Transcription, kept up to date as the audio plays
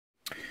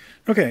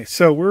Okay,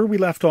 so where we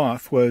left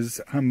off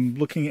was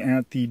looking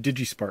at the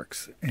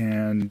digisparks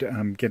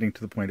and getting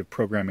to the point of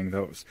programming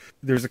those.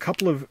 There's a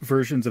couple of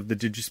versions of the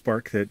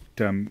digispark that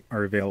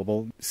are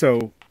available.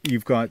 So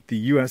you've got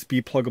the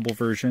USB pluggable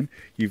version.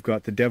 You've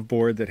got the dev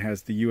board that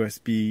has the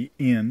USB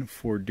in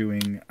for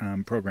doing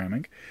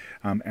programming.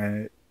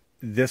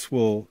 This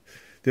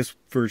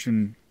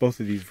version, both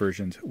of these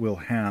versions, will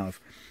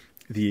have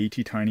the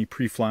ATtiny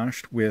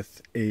pre-flashed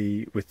with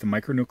the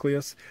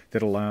micronucleus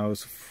that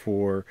allows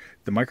for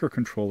the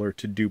microcontroller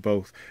to do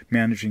both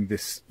managing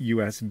this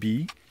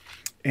USB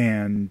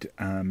and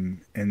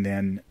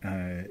then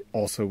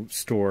also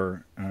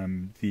store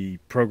the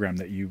program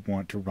that you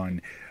want to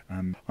run.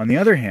 On the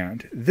other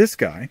hand, this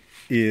guy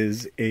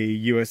is a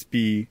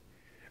USB.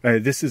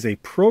 This is a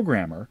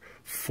programmer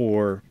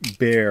for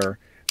bare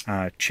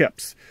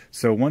chips.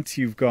 So once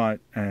you've got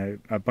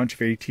a bunch of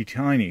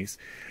ATtinys,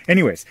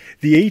 anyways,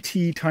 the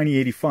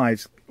ATtiny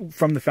 85s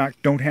from the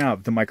fact don't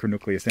have the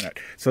micronucleus in it,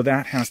 so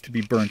that has to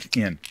be burnt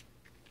in,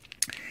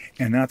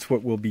 and that's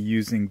what we'll be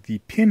using the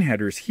pin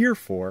headers here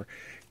for,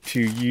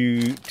 to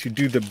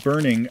do the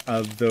burning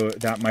of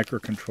that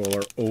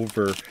microcontroller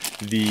over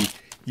the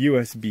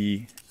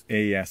USB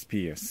ASP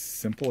as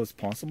simple as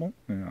possible.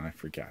 I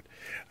forget,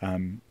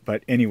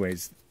 but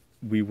anyways,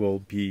 we will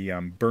be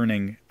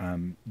burning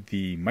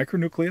the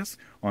micronucleus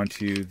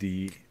onto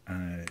the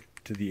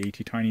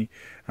ATtiny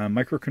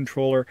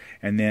microcontroller,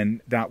 and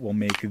then that will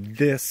make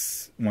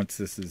this, once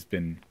this has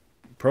been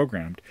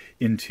programmed,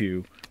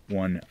 into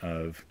one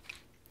of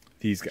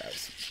these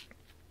guys.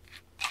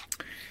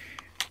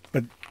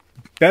 But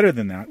better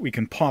than that, we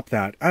can pop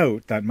that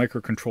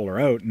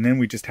microcontroller out, and then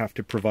we just have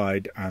to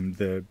provide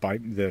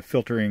the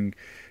filtering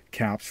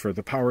caps for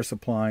the power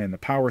supply and the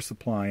power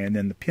supply, and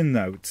then the pin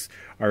outs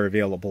are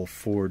available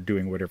for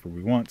doing whatever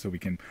we want. So we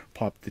can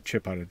pop the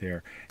chip out of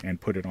there and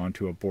put it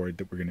onto a board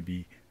that we're going to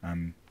be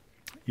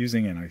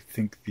using, and I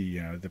think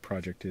the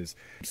project is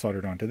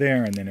soldered onto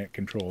there, and then it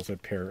controls a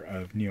pair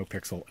of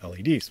NeoPixel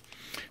LEDs.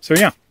 So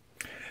yeah,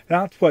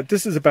 that's what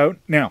this is about.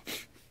 Now,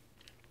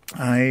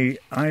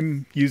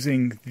 I'm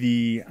using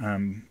the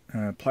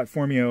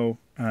Platformio,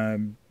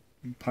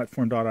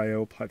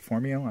 platform.io,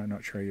 Platformio, I'm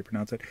not sure how you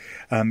pronounce it,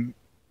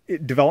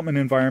 development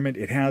environment.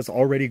 It has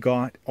already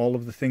got all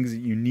of the things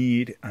that you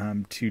need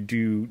to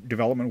do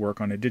development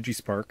work on a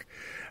digispark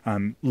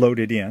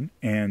loaded in,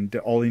 and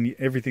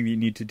everything that you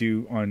need to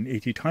do on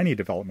ATtiny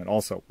development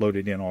also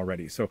loaded in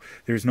already. So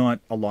there's not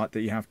a lot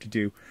that you have to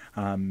do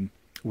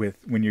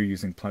when you're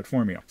using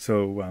Platformio.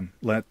 So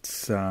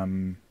let's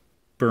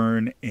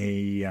burn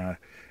a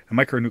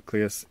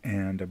micronucleus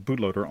and a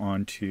bootloader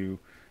onto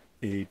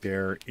a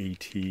bare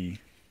ATtiny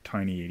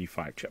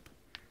 85 chip.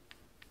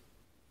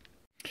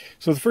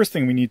 So the first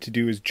thing we need to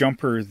do is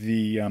jumper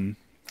the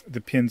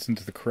pins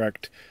into the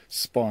correct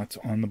spots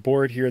on the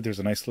board here. There's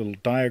a nice little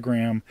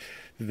diagram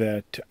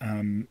that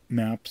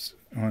maps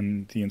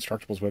on the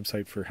Instructables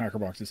website for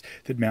HackerBoxes,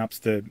 that maps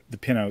the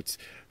pinouts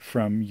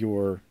from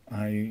your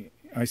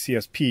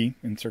ICSP,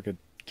 in Circuit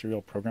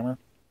Serial Programmer,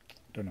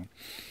 don't know,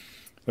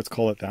 let's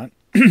call it that,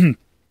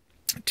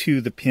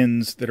 to the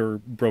pins that are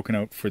broken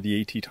out for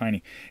the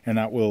ATtiny, and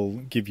that will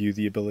give you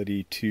the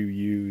ability to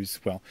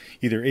use, well,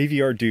 either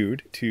AVR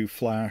Dude to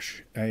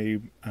flash a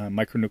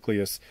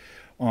micronucleus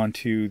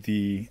onto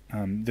the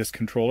this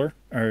controller,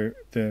 or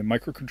the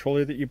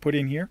microcontroller that you put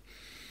in here,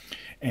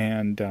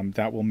 and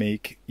that will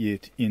make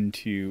it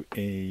into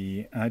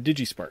a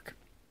digispark.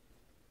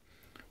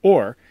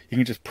 Or you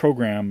can just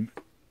program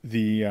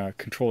the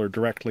controller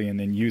directly and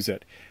then use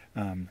it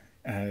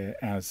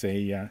as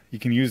a, you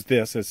can use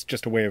this as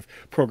just a way of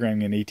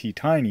programming an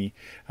ATtiny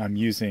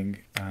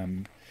using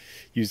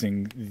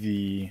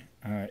the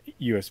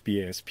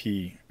USB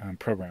ASP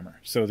programmer.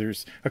 So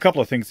there's a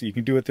couple of things that you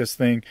can do with this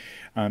thing.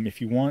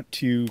 If you want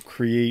to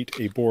create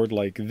a board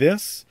like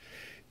this,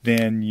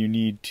 then you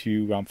need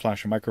to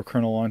flash a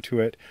microkernel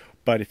onto it.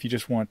 But if you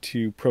just want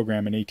to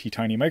program an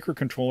ATtiny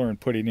microcontroller and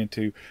put it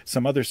into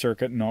some other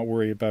circuit and not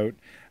worry about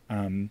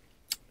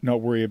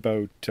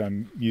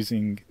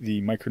using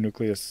the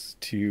micronucleus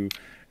to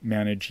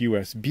manage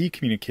USB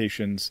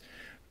communications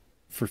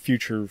for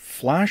future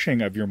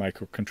flashing of your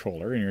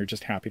microcontroller, and you're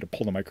just happy to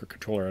pull the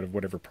microcontroller out of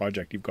whatever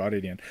project you've got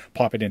it in,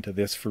 pop it into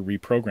this for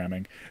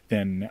reprogramming,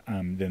 then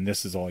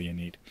this is all you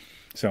need.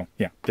 So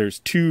yeah, there's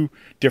two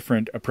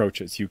different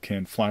approaches. You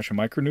can flash a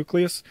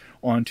micronucleus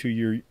onto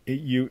your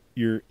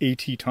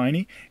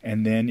ATtiny,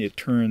 and then it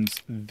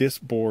turns this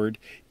board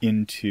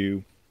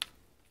into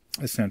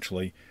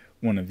essentially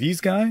one of these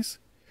guys,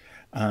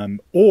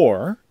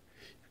 or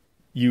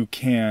you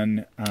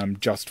can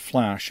just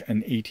flash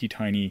an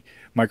ATtiny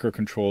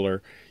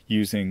microcontroller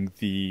using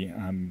the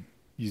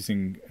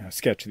using a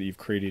sketch that you've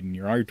created in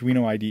your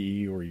Arduino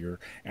IDE or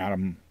your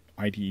Atom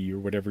IDE or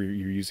whatever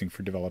you're using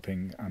for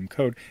developing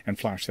code, and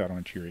flash that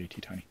onto your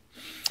ATtiny.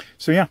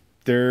 So yeah,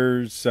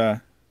 there's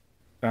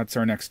that's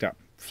our next step: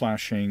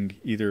 flashing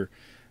either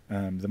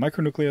the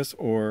micronucleus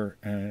or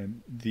a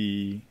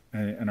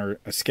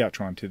sketch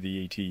onto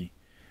the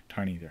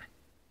ATtiny there.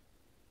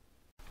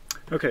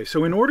 Okay,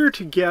 so in order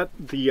to get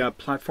the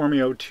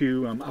Platformio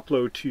to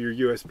upload to your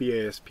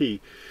USB ASP,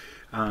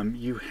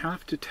 you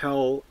have to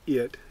tell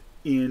it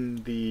in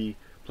the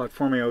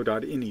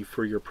platformio.ini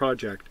for your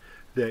project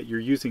that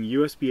you're using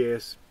USB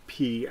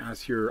ASP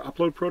as your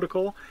upload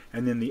protocol,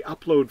 and then the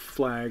upload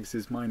flags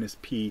is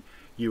 -p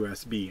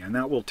USB, and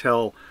that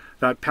will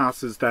that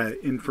passes that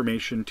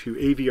information to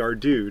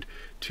AVRDude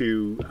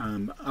to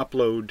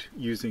upload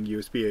using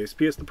USB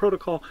ASP as the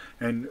protocol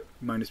and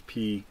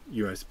 -p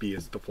USB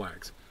as the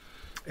flags.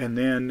 And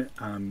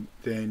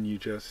then you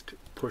just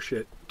push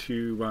it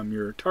to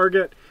your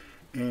target,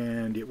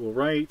 and it will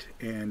write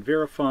and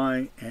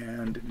verify,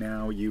 and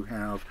now you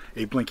have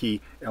a blinky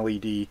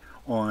LED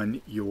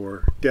on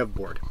your dev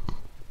board.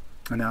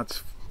 And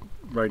that's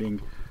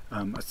writing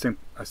a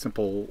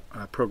simple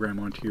program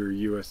onto your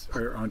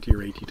onto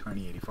your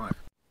ATtiny85.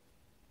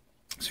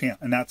 So yeah,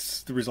 and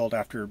that's the result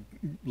after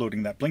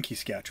loading that blinky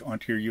sketch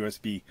onto your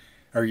USB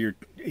or your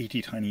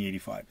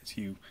ATtiny85, as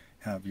you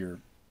have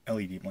your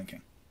LED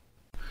blinking.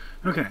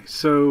 Okay,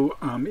 so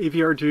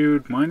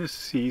AVRDude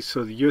 -C,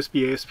 so the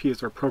USB ASP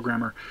is our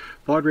programmer.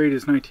 Baud rate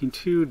is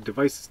 19.2,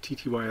 device is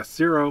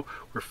TTYS0,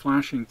 we're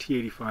flashing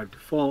T85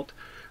 default,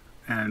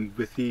 and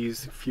with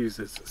these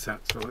fuses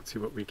set, so let's see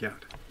what we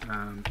get.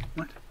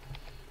 What?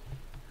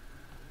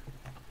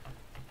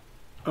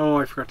 Oh,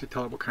 I forgot to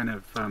tell it what kind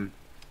of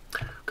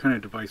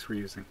device we're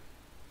using.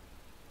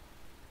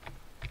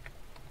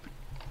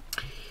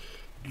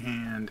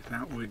 And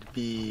that would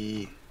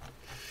be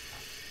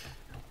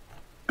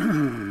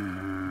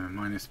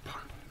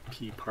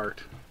 -p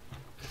part.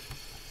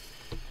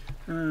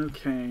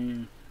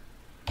 Okay,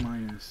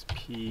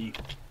 -p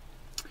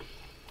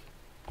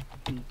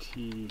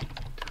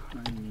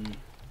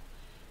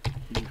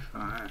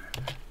ATtiny85.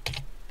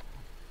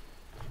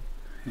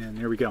 And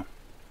there we go.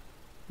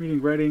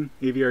 Reading, writing,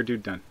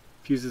 AVRDude done.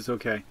 Fuse is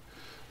okay.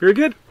 Very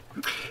good.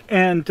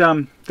 And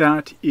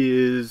that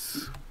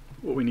is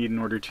what we need in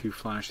order to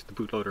flash the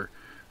bootloader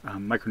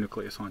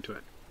micronucleus onto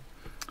it.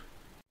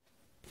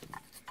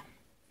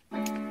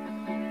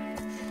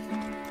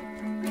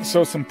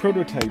 So some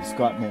prototypes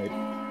got made.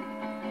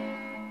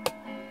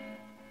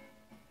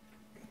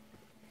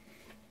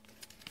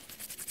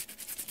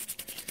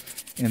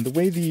 And the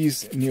way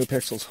these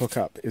NeoPixels hook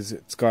up is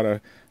it's got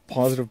a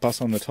positive bus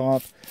on the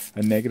top,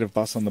 a negative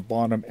bus on the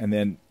bottom, and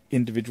then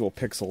individual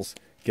pixels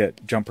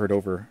get jumpered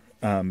over.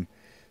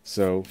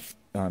 So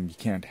you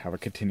can't have a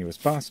continuous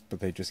bus, but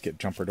they just get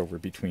jumpered over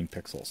between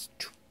pixels.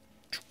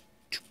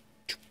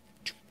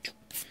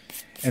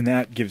 And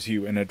that gives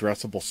you an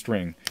addressable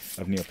string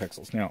of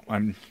NeoPixels. Now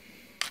I'm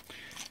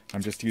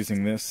just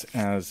using this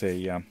as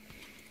a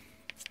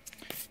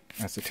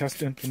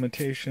test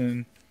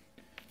implementation.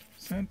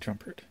 Is that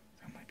jumpered?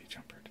 That might be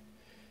jumpered.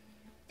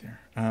 There.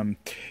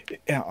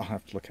 Yeah, I'll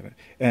have to look at it.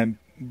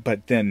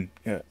 But then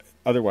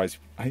otherwise,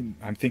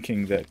 I'm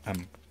thinking that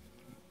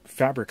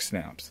fabric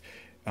snaps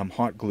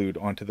hot glued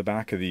onto the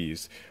back of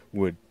these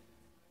would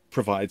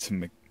provide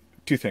two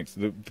things.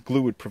 The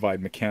glue would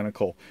provide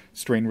mechanical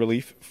strain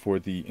relief for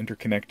the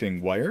interconnecting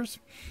wires,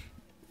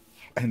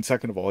 and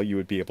second of all, you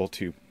would be able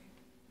to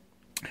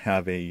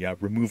have a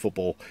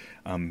removable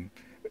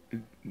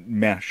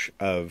mesh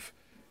of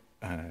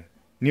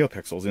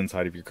NeoPixels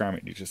inside of your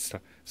garment. You just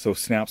so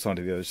snaps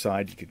onto the other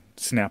side. You could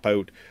snap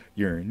out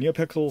your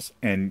NeoPixels,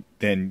 and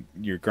then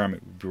your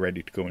garment would be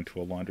ready to go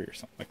into a laundry or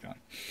something like that.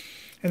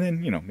 And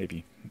then, you know,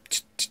 maybe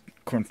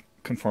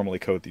conformally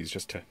code these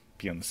just to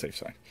be on the safe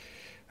side.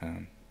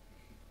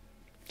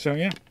 So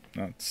yeah,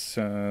 that's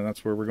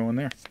where we're going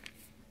there.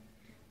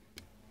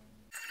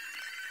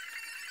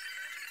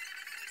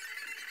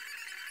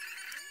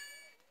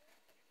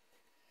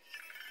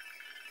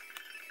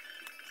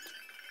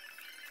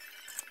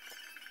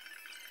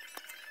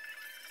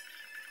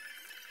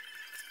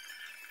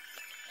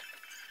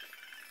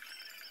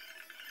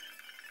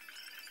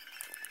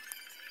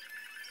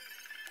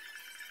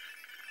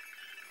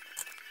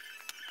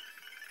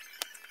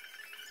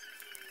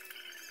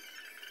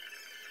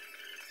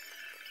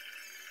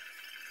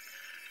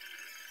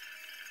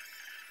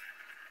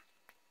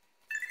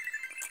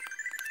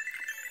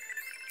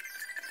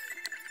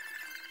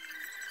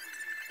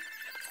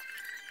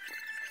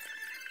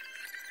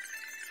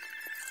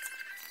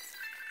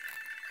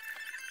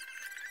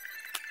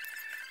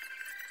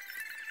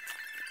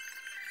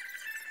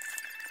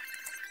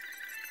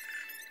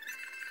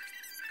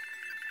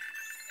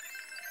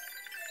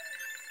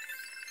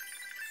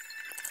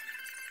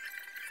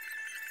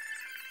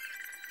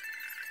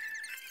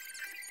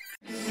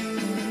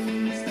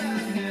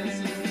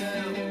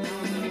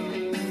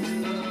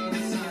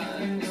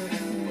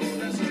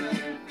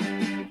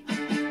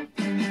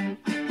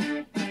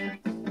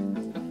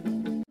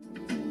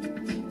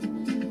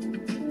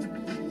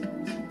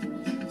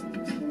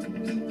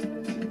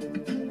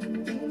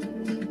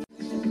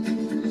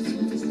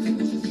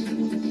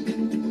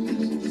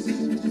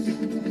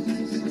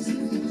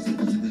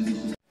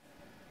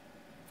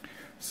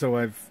 So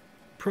I've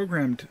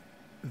programmed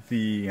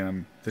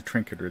the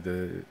trinket, or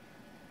the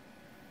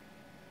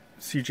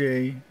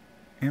CJ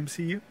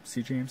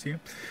CJMCU,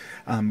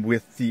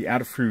 with the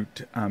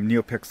Adafruit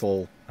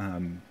NeoPixel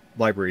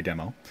library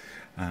demo.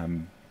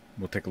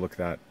 We'll take a look at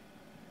that.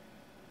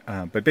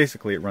 But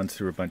basically, it runs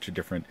through a bunch of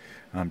different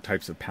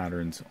types of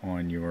patterns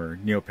on your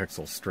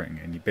NeoPixel string,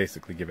 and you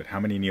basically give it how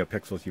many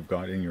NeoPixels you've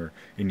got in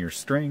your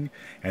string,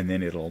 and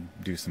then it'll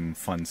do some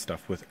fun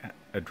stuff with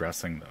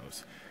addressing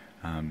those.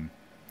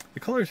 The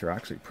colors are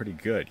actually pretty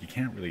good. You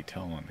can't really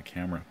tell on the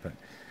camera, but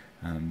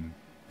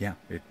yeah,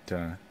 it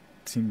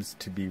seems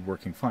to be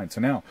working fine.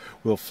 So now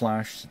we'll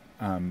flash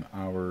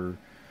our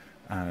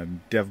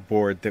dev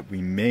board that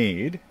we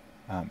made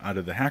out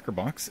of the hacker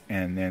box,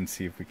 and then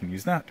see if we can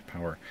use that to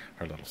power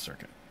our little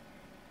circuit.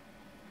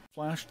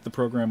 Flashed the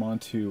program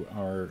onto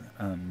our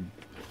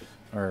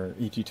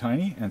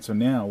ET-Tiny, and so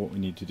now what we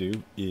need to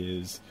do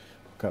is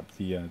hook up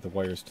the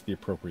wires to the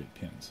appropriate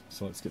pins.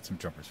 So let's get some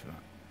jumpers for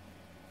that.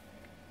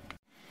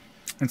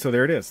 And so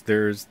there it is.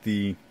 There's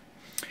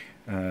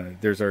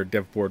our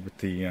dev board with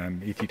the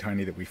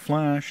ET-Tiny that we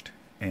flashed,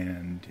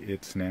 and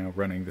it's now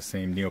running the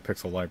same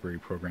NeoPixel library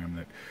program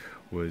that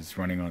was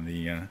running on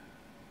the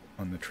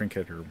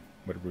Trinket, or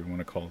whatever we want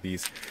to call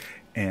these.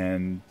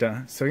 And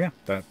so yeah,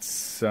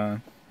 that's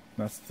the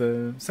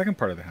second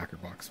part of the hacker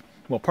box.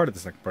 Well, part of the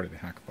second part of the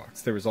hacker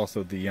box. There was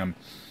also the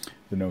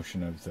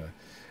notion of the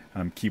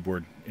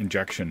keyboard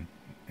injection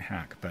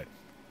hack, but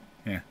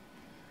yeah,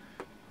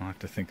 I'll have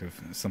to think of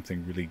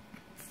something really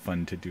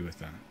fun to do with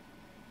that.